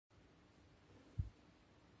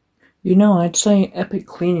You know, I'd say epic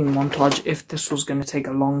cleaning montage if this was going to take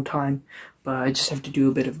a long time, but I just have to do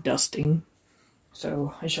a bit of dusting.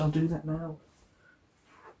 So I shall do that now.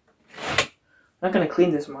 I'm not going to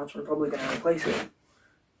clean this much, we're probably going to replace it.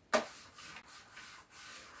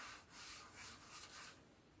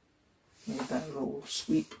 Make that little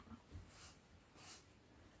sweep.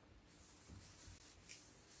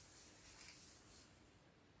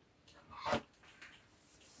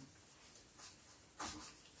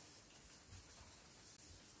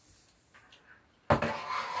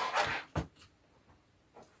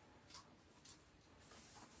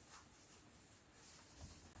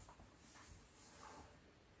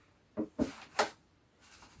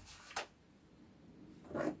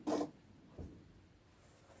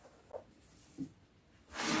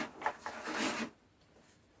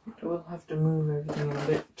 I will have to move everything a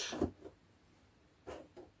bit,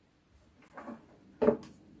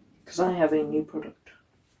 because I have a new product,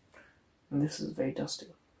 and this is very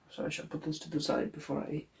dusty, so I shall put this to the side before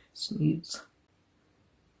I sneeze.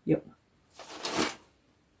 Yep.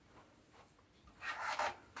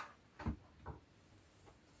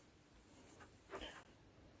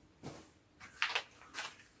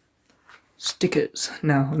 Stickers.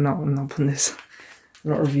 No, I'm not putting this.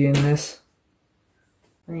 I'm not reviewing this.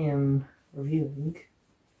 I am reviewing,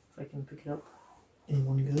 if I can pick it up in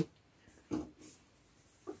one go,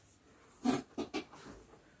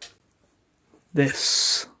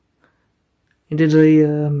 this. It is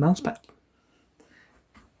a mouse mat.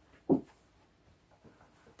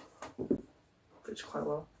 Fits quite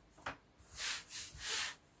well.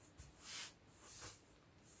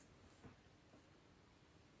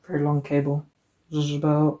 Very long cable. This is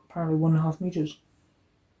about apparently 1.5 meters.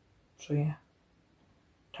 So yeah.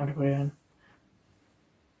 Time to put it in.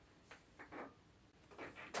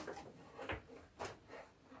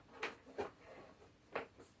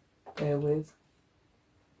 Bear with.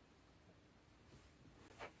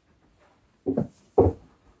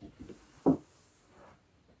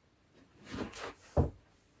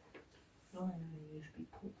 USB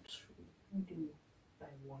ports. I do buy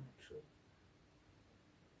one actually.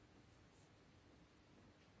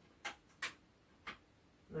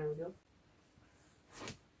 There we go.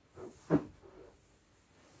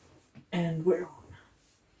 And we're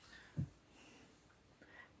on.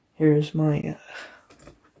 Here's my,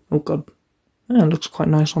 oh god. Yeah, it looks quite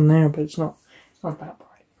nice on there, but it's not that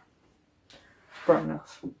bright. Bright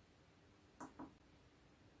enough.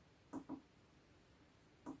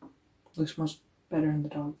 Looks much better in the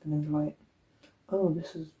dark than in the light. Oh,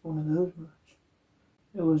 this is one of those ones.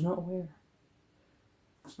 It was not aware.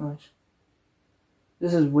 It's nice.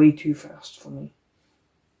 This is way too fast for me.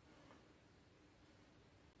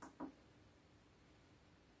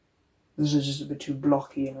 This is just a bit too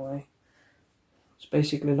blocky in a way. It's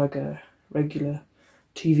basically like a regular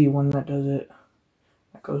TV one that does it.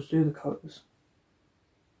 That goes through the colours.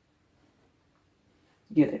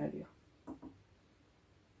 You get the idea.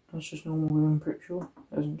 That's just normal glue, I'm pretty sure.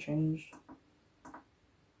 Hasn't changed.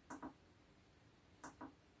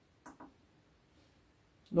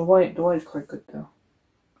 The white is quite good though.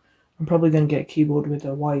 I'm probably going to get a keyboard with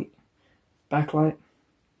a white backlight,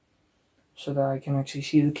 so that I can actually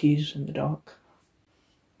see the keys in the dark.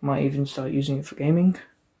 Might even start using it for gaming.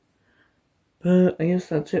 But I guess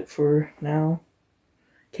that's it for now.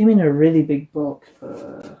 Came in a really big box,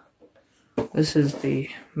 but this is the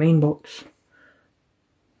main box.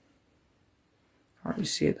 Can't really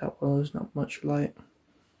see it that well, there's not much light.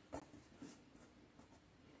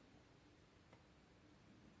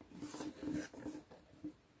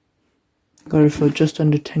 Got it for just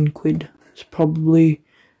under 10 quid. It's probably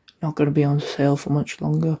not going to be on sale for much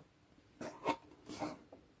longer.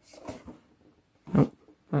 Nope,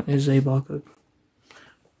 that is a barcode.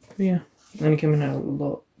 But yeah, then it came in a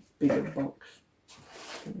lot bigger box.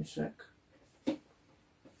 Give me a sec.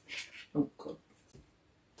 Oh god.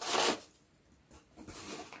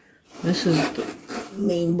 This is the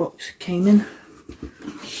main box it came in.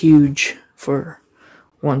 Huge for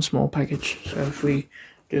one small package. So if we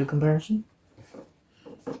do a comparison.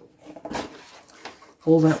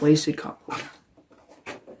 All that wasted cardboard.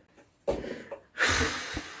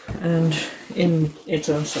 And in its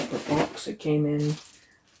own separate box, it came in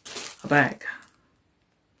a bag.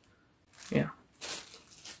 Yeah.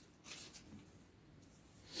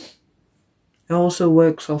 It also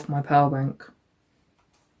works off my power bank.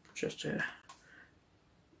 Just a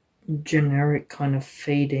generic kind of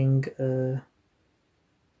fading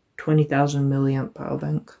 20,000 milliamp power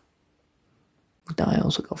bank that I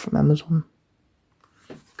also got from Amazon.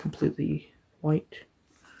 Completely white,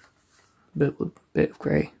 bit of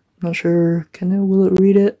grey. Not sure. Will it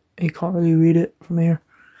read it? You can't really read it from here,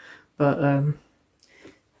 but oh,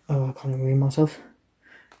 I can't even read myself.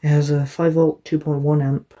 It has a 5V 2.1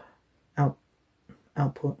 amp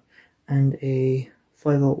output and a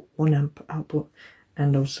 5V 1 amp output,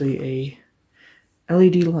 and obviously a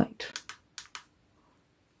LED light.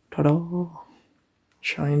 Ta-da!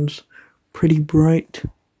 Shines pretty bright.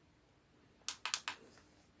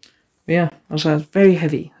 But yeah, also it's very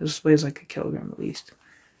heavy. This weighs like 1 kilogram at least.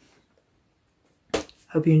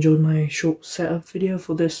 Hope you enjoyed my short setup video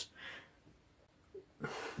for this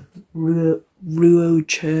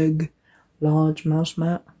RuoCherg large mouse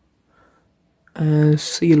mat.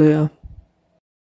 See you later.